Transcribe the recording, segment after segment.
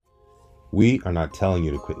We are not telling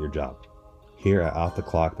you to quit your job. Here at Off the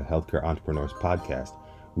Clock, the Healthcare Entrepreneurs Podcast,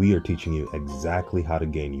 we are teaching you exactly how to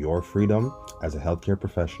gain your freedom as a healthcare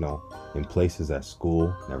professional in places that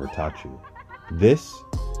school never taught you. This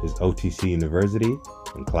is OTC University,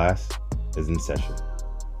 and class is in session.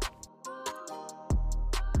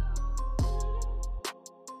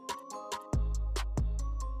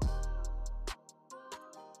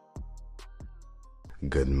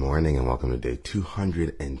 Good morning and welcome to day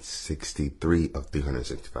 263 of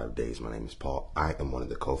 365 days. My name is Paul. I am one of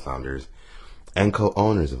the co-founders and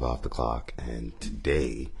co-owners of Off the Clock. And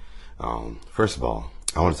today, first of all,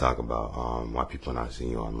 I want to talk about why people are not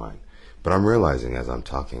seeing you online. But I'm realizing as I'm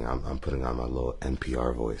talking, I'm putting on my little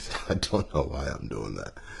NPR voice. I don't know why I'm doing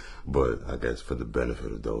that. But I guess for the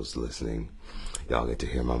benefit of those listening, y'all get to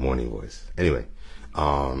hear my morning voice. Anyway,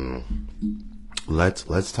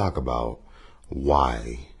 let's talk about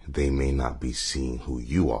why they may not be seeing who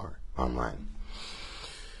you are online.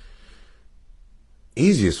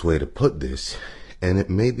 Easiest way to put this, and it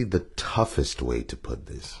may be the toughest way to put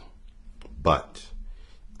this, but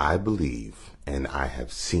I believe and I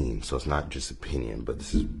have seen, so it's not just opinion, but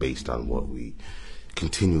this is based on what we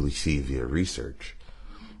continually see via research.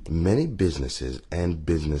 Many businesses and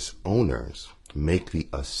business owners make the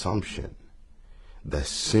assumption that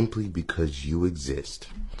simply because you exist,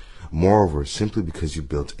 moreover, simply because you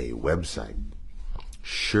built a website,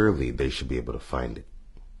 surely they should be able to find it.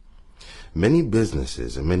 Many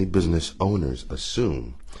businesses and many business owners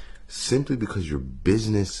assume simply because your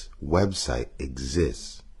business website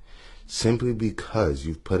exists, simply because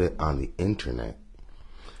you've put it on the internet,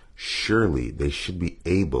 surely they should be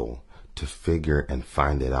able to figure and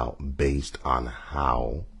find it out based on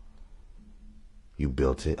how you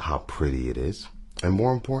built it, how pretty it is, and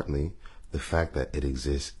more importantly, the fact that it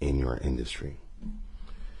exists in your industry.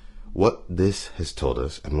 What this has told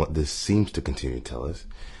us, and what this seems to continue to tell us,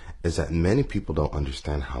 is that many people don't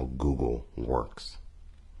understand how Google works.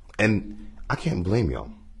 And I can't blame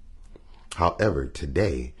y'all. However,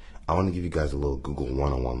 today, I want to give you guys a little Google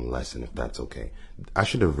 101 lesson, if that's okay. I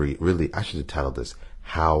should have titled this,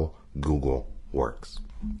 How Google Works.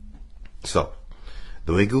 So,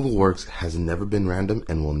 the way Google works has never been random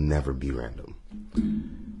and will never be random.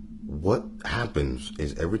 What happens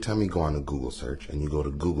is every time you go on a Google search and you go to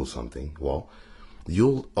Google something, well,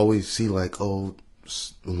 you'll always see like,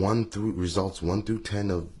 results 1 through 10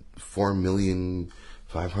 of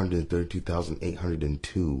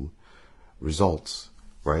 4,532,802 results,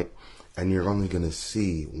 right? And you're only going to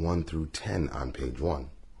see 1 through 10 on page 1,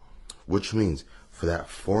 which means for that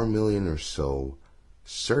 4 million or so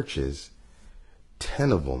searches,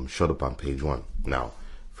 10 of them showed up on page 1. Now,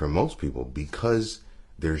 for most people, because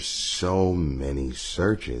there's so many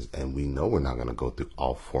searches and we know we're not going to go through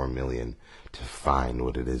all 4 million to find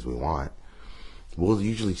what it is we want, we'll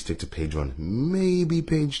usually stick to page 1, maybe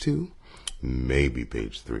page 2, maybe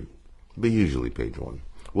page 3, but usually page 1.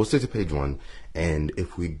 We'll stick to page 1, and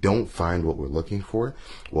if we don't find what we're looking for,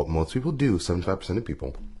 what most people do, 75% of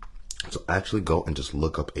people, so actually go and just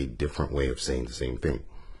look up a different way of saying the same thing.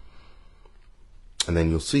 And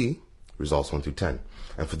then you'll see results 1 through 10.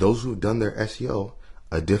 And for those who've done their SEO,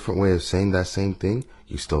 a different way of saying that same thing,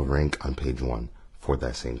 you still rank on page 1 for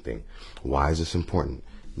that same thing. Why is this important?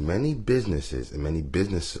 Many businesses and many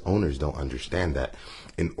business owners don't understand that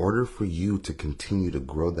in order for you to continue to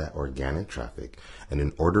grow that organic traffic, and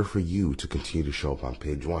in order for you to continue to show up on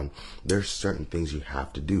page 1, there's certain things you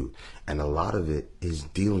have to do. And a lot of it is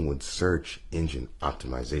dealing with search engine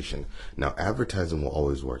optimization. Now, advertising will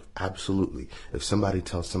always work. Absolutely. If somebody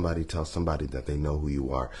tells somebody that they know who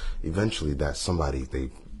you are, eventually that somebody,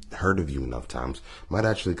 they've heard of you enough times, might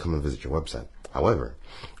actually come and visit your website. However,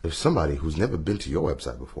 if somebody who's never been to your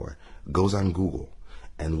website before goes on Google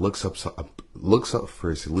and looks up for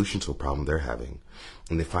a solution to a problem they're having,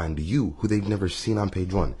 and they find you, who they've never seen on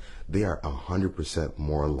page 1, they are 100%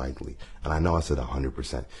 more likely, and I know I said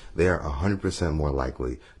 100%, they are 100% more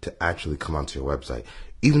likely to actually come onto your website,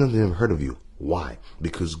 even though they've never heard of you. Why?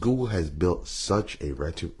 Because Google has built such a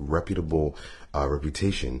reputable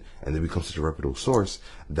reputation, and they become such a reputable source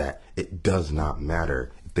that it does not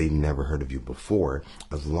matter if they've never heard of you before.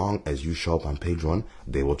 As long as you show up on page 1,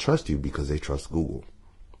 they will trust you because they trust Google.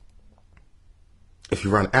 If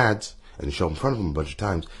you run ads and you show up in front of them a bunch of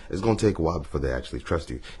times, it's going to take a while before they actually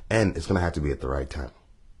trust you, and it's going to have to be at the right time.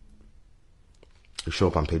 If you show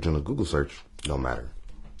up on page 1 of Google search, no matter.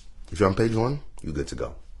 If you're on page 1, you're good to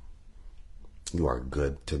go. You are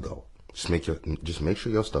good to go. Just make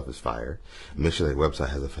sure your stuff is fire. Make sure that your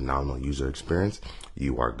website has a phenomenal user experience.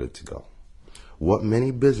 You are good to go. What many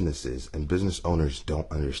businesses and business owners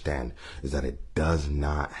don't understand is that it does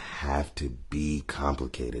not have to be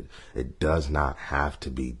complicated. It does not have to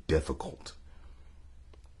be difficult.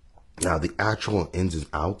 Now, the actual ins and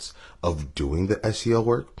outs of doing the SEO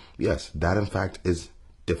work, yes, that in fact is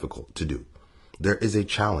difficult to do. There is a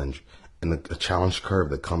challenge and a challenge curve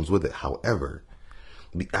that comes with it. However,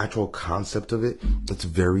 the actual concept of it, it's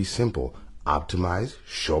very simple. Optimize,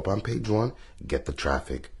 show up on page 1, get the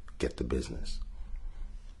traffic, get the business.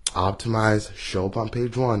 Optimize, show up on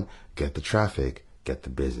page 1, get the traffic, get the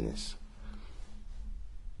business.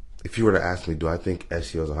 If you were to ask me, do I think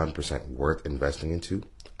SEO is 100% worth investing into?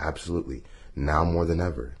 Absolutely. Now more than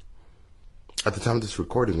ever. At the time of this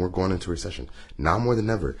recording, we're going into recession. Now more than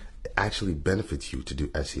ever, it actually benefits you to do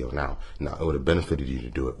SEO now. Now, it would have benefited you to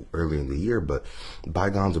do it early in the year, but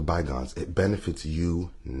bygones are bygones. It benefits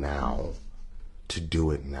you now to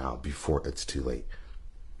do it now before it's too late.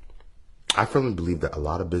 I firmly believe that a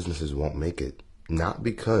lot of businesses won't make it, not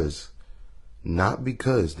because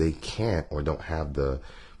they can't or don't have the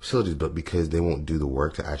facilities, but because they won't do the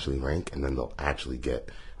work to actually rank, and then they'll actually get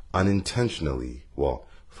unintentionally, well,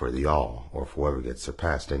 for the all, or for whoever gets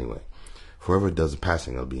surpassed anyway. For whoever does the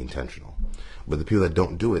passing, it'll be intentional. But the people that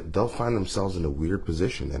don't do it, they'll find themselves in a weird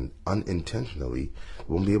position and unintentionally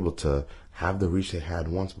won't be able to have the reach they had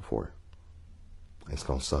once before. It's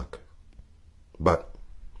going to suck. But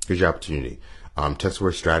here's your opportunity. Text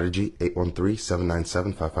word strategy,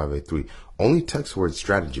 813-797-5583. Only text word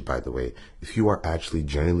strategy, by the way, if you are actually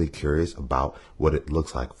genuinely curious about what it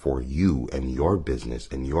looks like for you and your business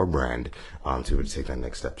and your brand to be able to take that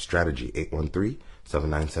next step. Strategy,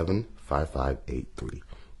 813-797-5583.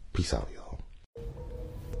 Peace out, y'all.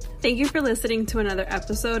 Thank you for listening to another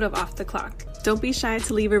episode of Off the Clock. Don't be shy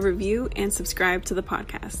to leave a review and subscribe to the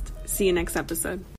podcast. See you next episode.